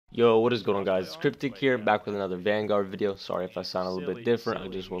Yo, what is going on, guys? It's Kyptek here, back with another Vanguard video. Sorry if I sound a little bit different. I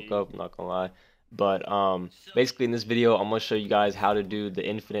just woke up, I'm not gonna lie. But basically in this video, I'm gonna show you guys how to do the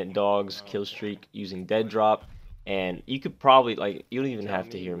infinite dogs kill streak using dead drop. And you could probably, like, you don't even have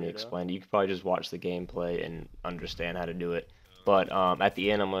to hear me explain it. You could probably just watch the gameplay and understand how to do it. But at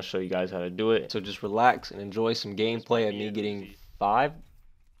the end, I'm gonna show you guys how to do it. So just relax and enjoy some gameplay of me getting five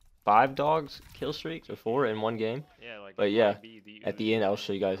dogs kill streaks or 4 in one game. But yeah, at the end I'll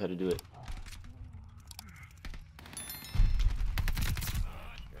show you guys how to do it.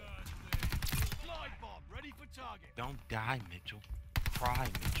 Don't die, Mitchell. Cry,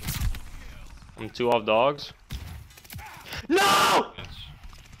 Mitchell. I'm 2 off dogs. No!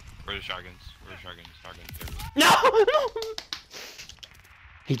 Where are the shotguns? Where are the shotguns? Shotguns. No!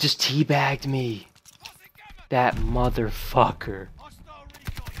 He just teabagged me. That motherfucker.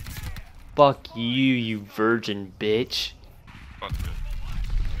 Fuck you, you virgin bitch. Fuck you.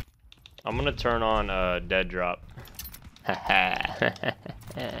 I'm gonna turn on dead drop.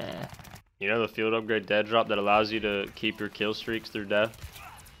 You know the field upgrade dead drop that allows you to keep your kill streaks through death?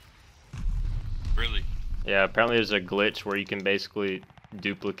 Really? Yeah, apparently there's a glitch where you can basically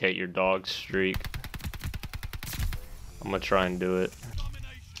duplicate your dog's streak. I'm gonna try and do it.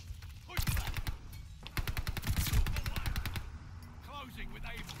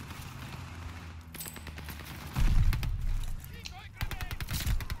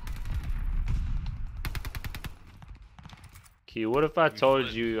 Q, what if I told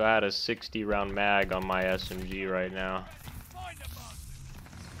you I had a 60 round mag on my SMG right now?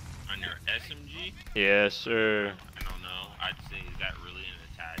 On your SMG? Yes, sir. I don't know. I'd say, is that really an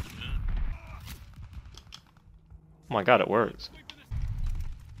attachment? Oh my god, it works.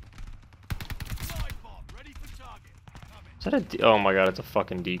 Is that a oh my god, it's a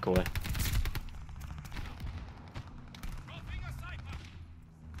fucking decoy.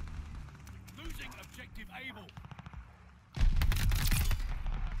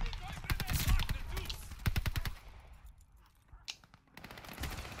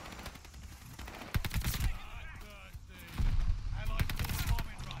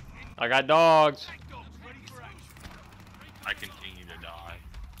 I got dogs. I continue to die.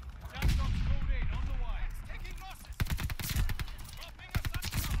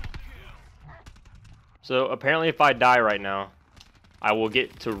 So apparently if I die right now, I will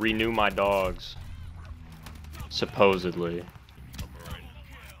get to renew my dogs. Supposedly.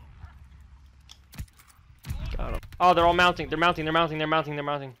 Got 'em. Oh, they're all mounting. They're mounting. They're mounting. They're mounting. They're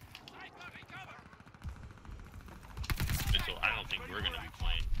mounting. So I don't think we're gonna be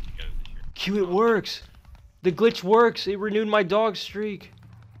playing together this year. Q, it works. The glitch works. It renewed my dog streak.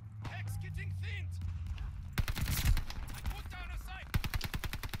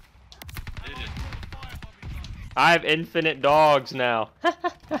 I have infinite dogs now. Like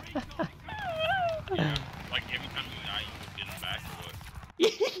every time you die, you just get them back or what?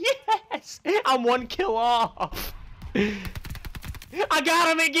 Yes! I'm 1 kill off. I got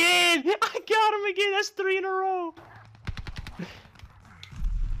him again! I got him again! That's 3 in a row.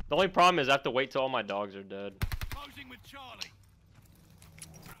 The only problem is I have to wait till all my dogs are dead.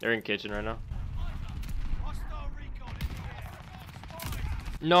 They're in kitchen right now.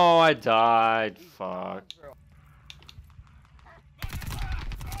 No, I died. Fuck.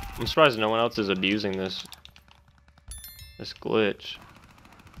 I'm surprised no one else is abusing this glitch.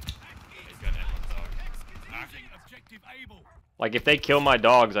 Like if they kill my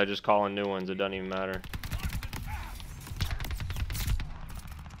dogs, I just call in new ones. It doesn't even matter.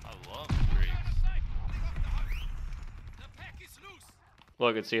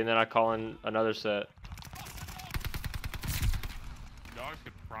 Look, see, and then I call in another set. Dogs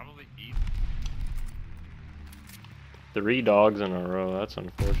could probably eat. 3 dogs in a row. That's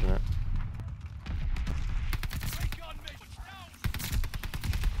unfortunate.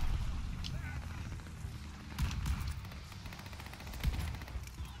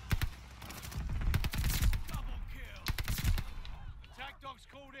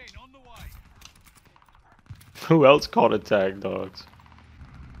 Who else called attack dogs?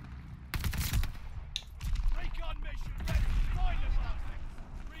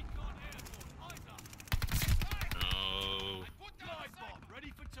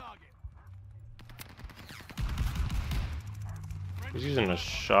 He's using a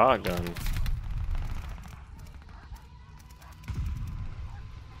shotgun.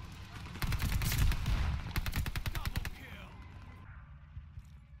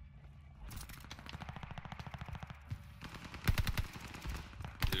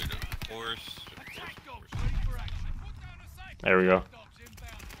 Dude, of course. There we go.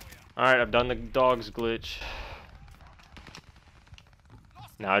 Alright, I've done the dogs glitch.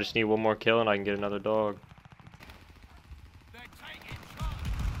 Now I just need one more kill and I can get another dog. They're taking charge.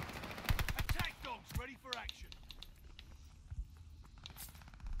 Attack dogs ready for action.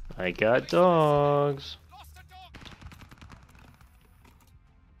 I got dogs. Lost a dog.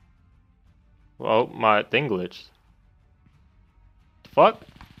 Oh, my thing glitched. Fuck?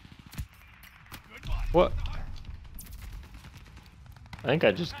 Goodbye. What? I think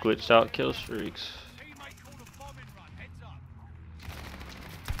I just glitched out kill streaks. Teammate called a bombing run. Heads up.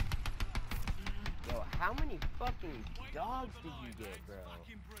 Yo, how many fucking dogs did you get, bro?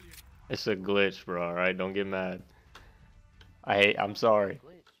 Fucking brilliant. It's a glitch, bro, alright? Don't get mad. I'm sorry.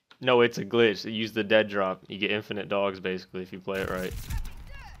 Glitch. No, it's a glitch. Use the dead drop. You get infinite dogs, basically, if you play it right.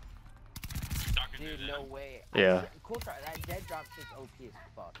 Dude, no way. Yeah. Cool try. That dead drop shit's OP as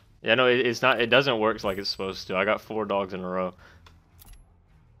fuck. Yeah, no, it's not. It doesn't work like it's supposed to. I got 4 dogs in a row.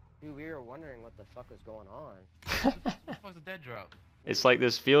 Dude, we were wondering what the fuck was going on. What the fuck's a dead drop? It's like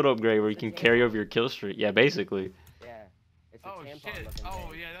this field upgrade where you can carry over your kill streak. Yeah, basically. Yeah. It's a Oh tampon shit. looking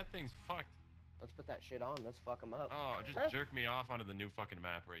Oh thing. yeah, that thing's fucked. Let's put that shit on. Let's fuck them up. Oh, Huh? just jerk me off onto the new fucking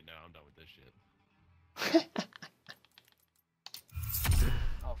map right now. I'm done with this shit.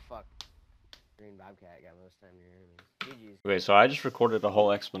 Oh, fuck. Green Bobcat got most time to your enemies. GG's. Okay, so I just recorded a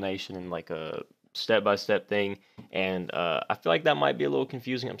whole explanation in like a step-by-step thing, and I feel like that might be a little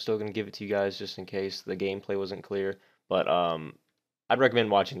confusing. I'm still gonna give it to you guys just in case the gameplay wasn't clear, but I'd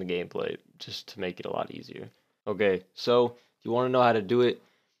recommend watching the gameplay just to make it a lot easier. Okay, so if you want to know how to do it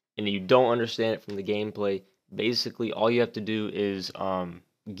and you don't understand it from the gameplay, basically all you have to do is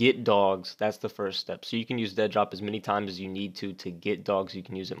get dogs. That's the first step. So you can use dead drop as many times as you need to get dogs. You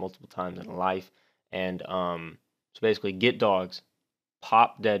can use it multiple times in life, and so basically get dogs,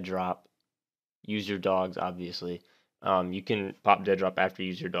 pop dead drop, use your dogs. Obviously, you can pop dead drop after you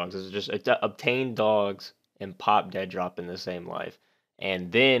use your dogs. It's obtain dogs and pop dead drop in the same life,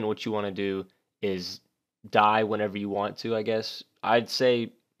 and then what you want to do is die whenever you want to. I guess I'd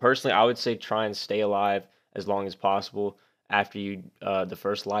say personally, I would say try and stay alive as long as possible after you the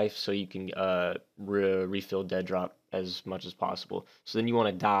first life, so you can refill dead drop as much as possible. So then you want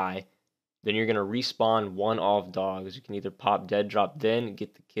to die, then you're gonna respawn one off dogs. You can either pop dead drop, then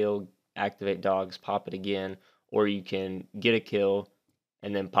get the kill, activate dogs, pop it again, or you can get a kill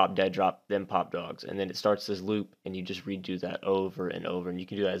and then pop dead drop, then pop dogs, and then it starts this loop, and you just redo that over and over, and you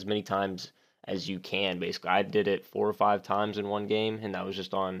can do that as many times as you can. Basically, I did it 4 or 5 times in one game, and that was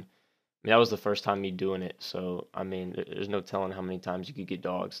just on. I mean, that was the first time me doing it, so I mean, there's no telling how many times you could get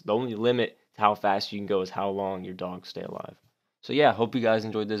dogs. The only limit to how fast you can go is how long your dogs stay alive. So yeah, hope you guys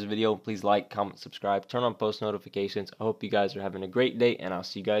enjoyed this video. Please like, comment, subscribe, turn on post notifications. I hope you guys are having a great day, and I'll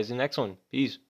see you guys in the next one. Peace.